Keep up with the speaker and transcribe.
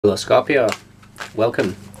Hello Scorpio,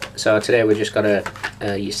 welcome. So today we've just got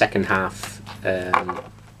your second half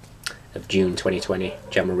of June 2020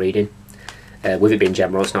 general reading. With it being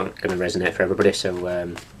general, it's not going to resonate for everybody,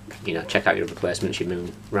 so you know, check out your replacements, your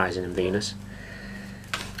Moon, Rising and Venus.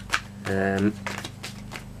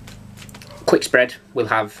 Quick spread, we'll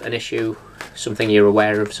have an issue, something you're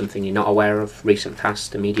aware of, something you're not aware of, recent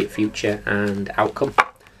past, immediate future and outcome.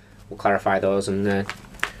 We'll clarify those and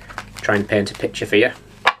try and paint a picture for you.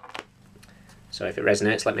 So if it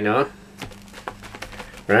resonates, let me know.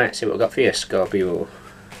 Right, see what we've got for you, Scorpio.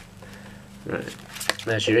 Right,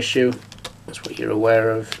 there's your issue. That's what you're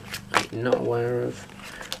aware of, what you're not aware of.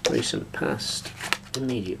 Recent past,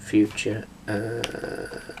 immediate future,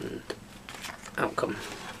 and outcome.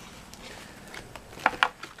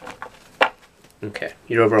 Okay,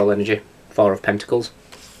 your overall energy, Four of Pentacles.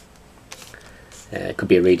 It could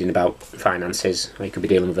be a reading about finances, or you could be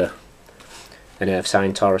dealing with an earth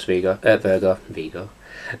sign, Taurus, Virgo,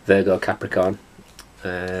 Capricorn.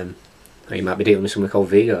 Or you might be dealing with something called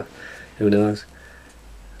Virgo, who knows.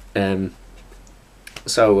 Yeah,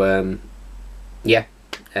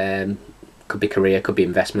 could be career, could be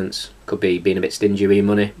investments, could be being a bit stingy with your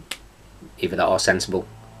money, either that or sensible,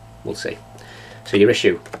 we'll see. So your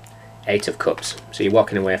issue, Eight of Cups, so you're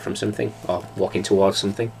walking away from something, or walking towards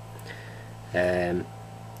something.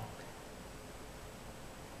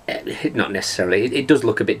 Not necessarily, it does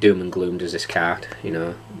look a bit doom and gloom, does this card, you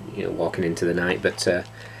know, walking into the night, but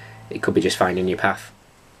it could be just finding your path.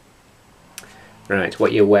 Right,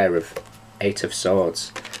 what you're aware of, Eight of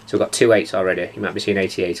Swords. So we've got two eights already, you might be seeing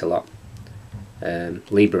 88 a lot.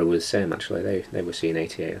 Libra was the same actually, they were seeing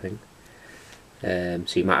 88 I think.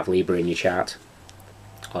 So you might have Libra in your chart,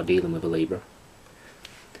 or dealing with a Libra.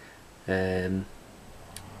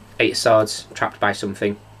 Eight of Swords, trapped by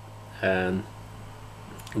something.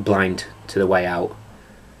 Blind to the way out,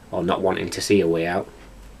 or not wanting to see a way out.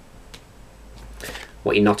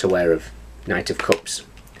 What you're not aware of, Knight of Cups.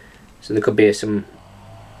 So there could be some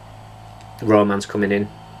romance coming in,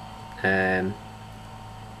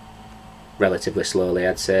 relatively slowly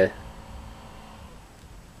I'd say,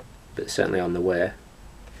 but certainly on the way.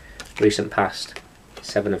 Recent past,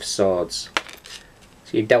 Seven of Swords.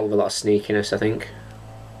 So you've dealt with a lot of sneakiness, I think.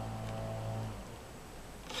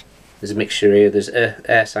 There's a mixture here, there's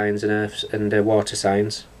air signs and earth and water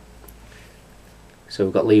signs. So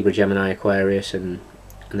we've got Libra, Gemini, Aquarius, and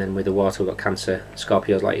then with the water we've got Cancer,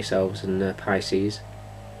 Scorpios like yourselves, and Pisces.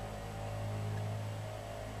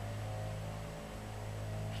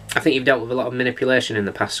 I think you've dealt with a lot of manipulation in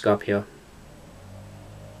the past, Scorpio.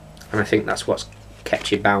 And I think that's what's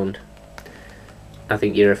kept you bound. I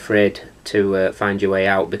think you're afraid to find your way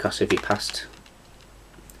out because of your past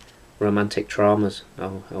romantic traumas, I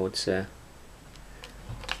would say.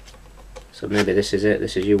 So maybe this is it,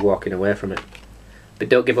 this is you walking away from it. But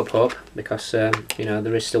don't give up hope, because you know,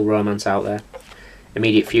 there is still romance out there.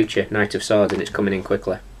 Immediate future, Knight of Swords, and it's coming in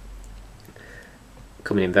quickly.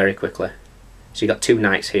 Coming in very quickly. So you've got two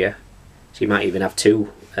knights here, so you might even have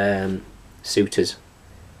two suitors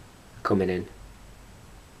coming in.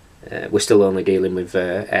 We're still only dealing with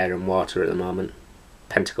air and water at the moment.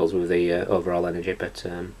 Pentacles with the overall energy, but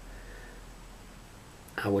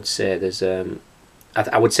I would say there's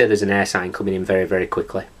I would say there's an air sign coming in very, very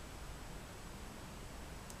quickly.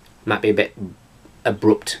 Might be a bit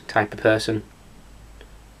abrupt type of person,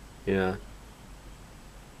 you know,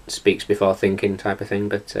 speaks before thinking type of thing,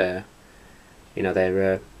 but you know,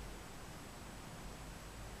 they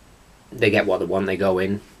get what they want, they go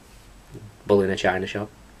in, bull in a china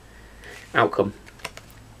shop. Outcome,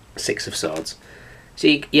 Six of Swords. So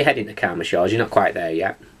you're heading to calmer shores, you're not quite there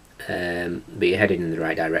yet. But you're heading in the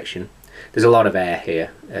right direction. There's a lot of air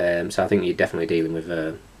here, so I think you're definitely dealing with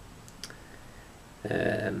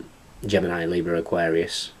Gemini, Libra,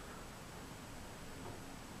 Aquarius.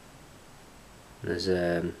 There's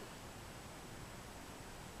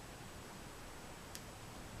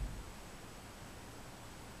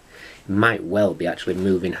might well be actually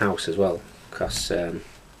moving house as well, because or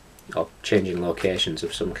changing locations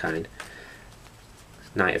of some kind.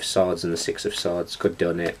 Knight of Swords and the Six of Swords could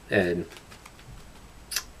donate,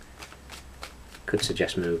 could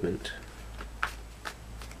suggest movement.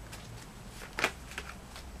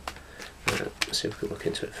 Let's see if we can look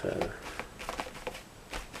into it further.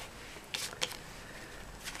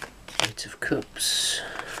 Eight of Cups,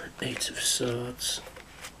 Eight of Swords,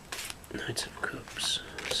 Knight of Cups,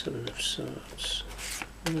 Seven of Swords,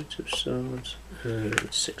 Knight of Swords,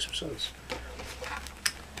 and Six of Swords.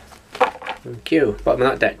 Thank you. Bottom of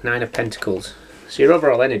that deck, Nine of Pentacles. So your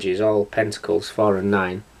overall energy is all Pentacles, 4 and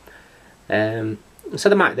 9. So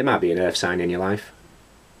there might be an earth sign in your life.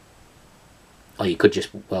 or you could just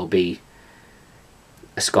well be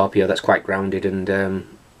a Scorpio that's quite grounded and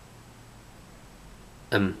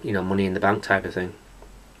you know, money in the bank type of thing.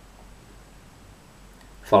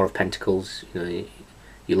 Four of Pentacles, you know,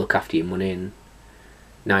 you look after your money, and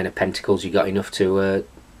Nine of Pentacles, you got enough to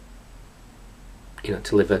you know,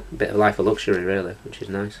 to live a bit of a life of luxury, really, which is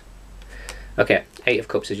nice. Okay, Eight of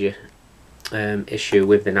Cups is your issue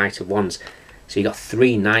with the Knight of Wands. So you got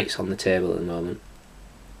 3 knights on the table at the moment.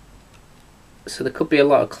 So there could be a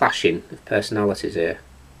lot of clashing of personalities here.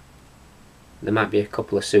 There might be a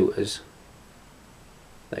couple of suitors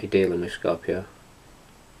that you're dealing with, Scorpio.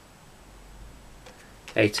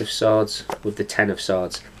 Eight of Swords with the 10 of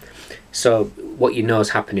Swords. So what you know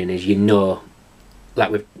is happening is, you know,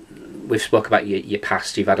 like we've spoke about your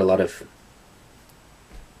past. You've had a lot of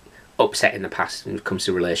upset in the past when it comes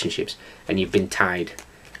to relationships, and you've been tied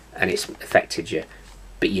and it's affected you,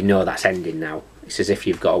 but you know that's ending now. It's as if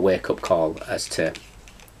you've got a wake-up call as to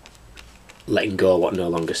letting go what no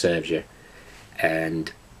longer serves you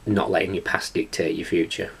and not letting your past dictate your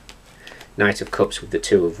future. Knight of Cups with the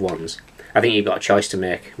Two of Wands. I think you've got a choice to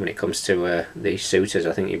make when it comes to these suitors.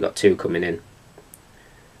 I think you've got 2 coming in,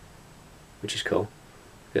 which is cool.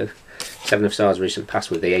 Good. Seven of Swords, recent past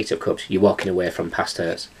with the Eight of Cups. You're walking away from past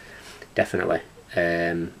hurts, definitely.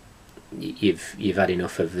 You've had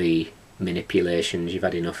enough of the manipulations. You've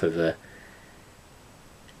had enough of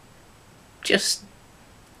just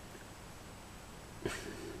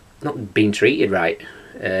not being treated right.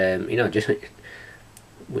 You know, just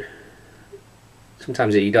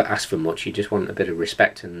sometimes you don't ask for much. You just want a bit of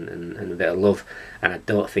respect and a bit of love. And I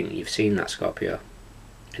don't think you've seen that, Scorpio,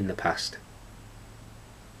 in the past.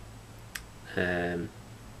 I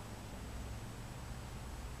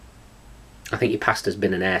think your past has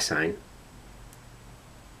been an air sign.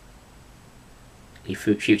 Your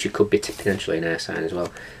future could be potentially an air sign as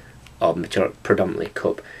well, or predominantly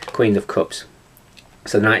cup. Queen of Cups.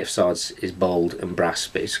 So the Knight of Swords is bold and brass,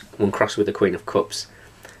 but it's one cross with the Queen of Cups.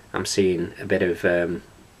 I'm seeing a bit of an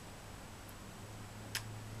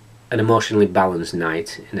emotionally balanced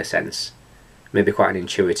knight, in a sense. Maybe quite an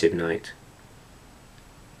intuitive knight.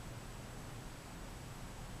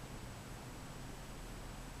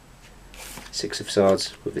 Six of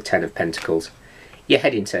Swords with the 10 of Pentacles. You're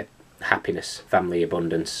heading to happiness, family,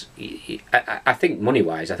 abundance. I think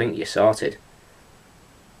money-wise, I think you're sorted.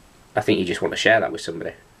 I think you just want to share that with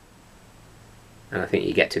somebody. And I think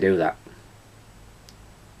you get to do that.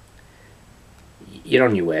 You're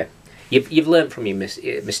on your way. You've learned from your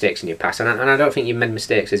mistakes in your past. And I don't think you've made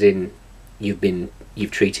mistakes as in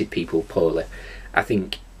you've treated people poorly. I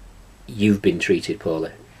think you've been treated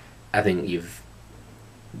poorly. I think you've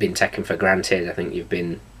been taken for granted. I think you've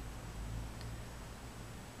been,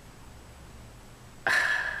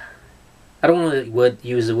 I don't want to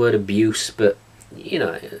use the word abuse, but you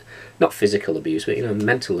know, not physical abuse, but you know,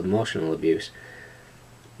 mental, emotional abuse.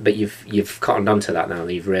 But you've cottoned onto that now.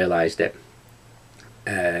 You've realised it.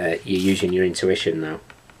 You're using your intuition now,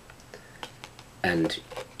 and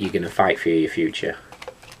you're going to fight for your future.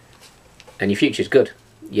 And your future's good.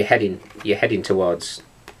 You're heading towards,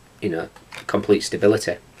 you know, complete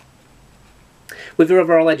stability. With your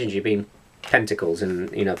overall energy being Pentacles,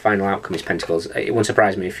 and you know, final outcome is Pentacles, it wouldn't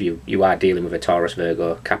surprise me if you are dealing with a Taurus,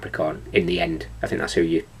 Virgo, Capricorn in the end. I think that's who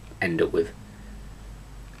you end up with.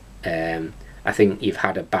 I think you've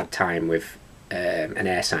had a bad time with an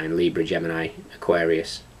air sign, Libra, Gemini,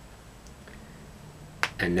 Aquarius,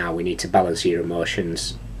 and now we need to balance your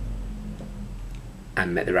emotions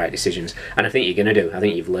and make the right decisions. And I think you're going to do. I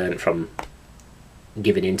think you've learned from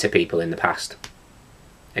giving in to people in the past,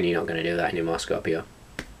 and you're not going to do that anymore, Scorpio.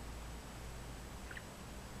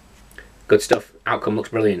 Good stuff. Outcome looks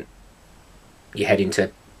brilliant. You're heading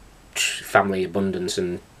to family, abundance,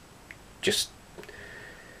 and just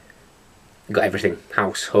got everything.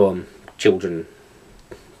 House, home, children,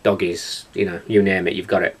 doggies, you know, you name it, you've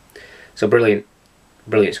got it. So brilliant.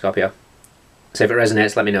 Brilliant, Scorpio. So if it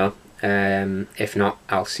resonates, let me know. If not,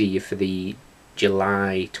 I'll see you for the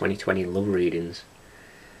July 2020 love readings.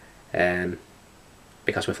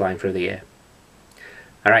 Because we're flying through the year.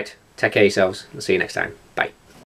 Alright, take care of yourselves. I'll see you next time. Bye.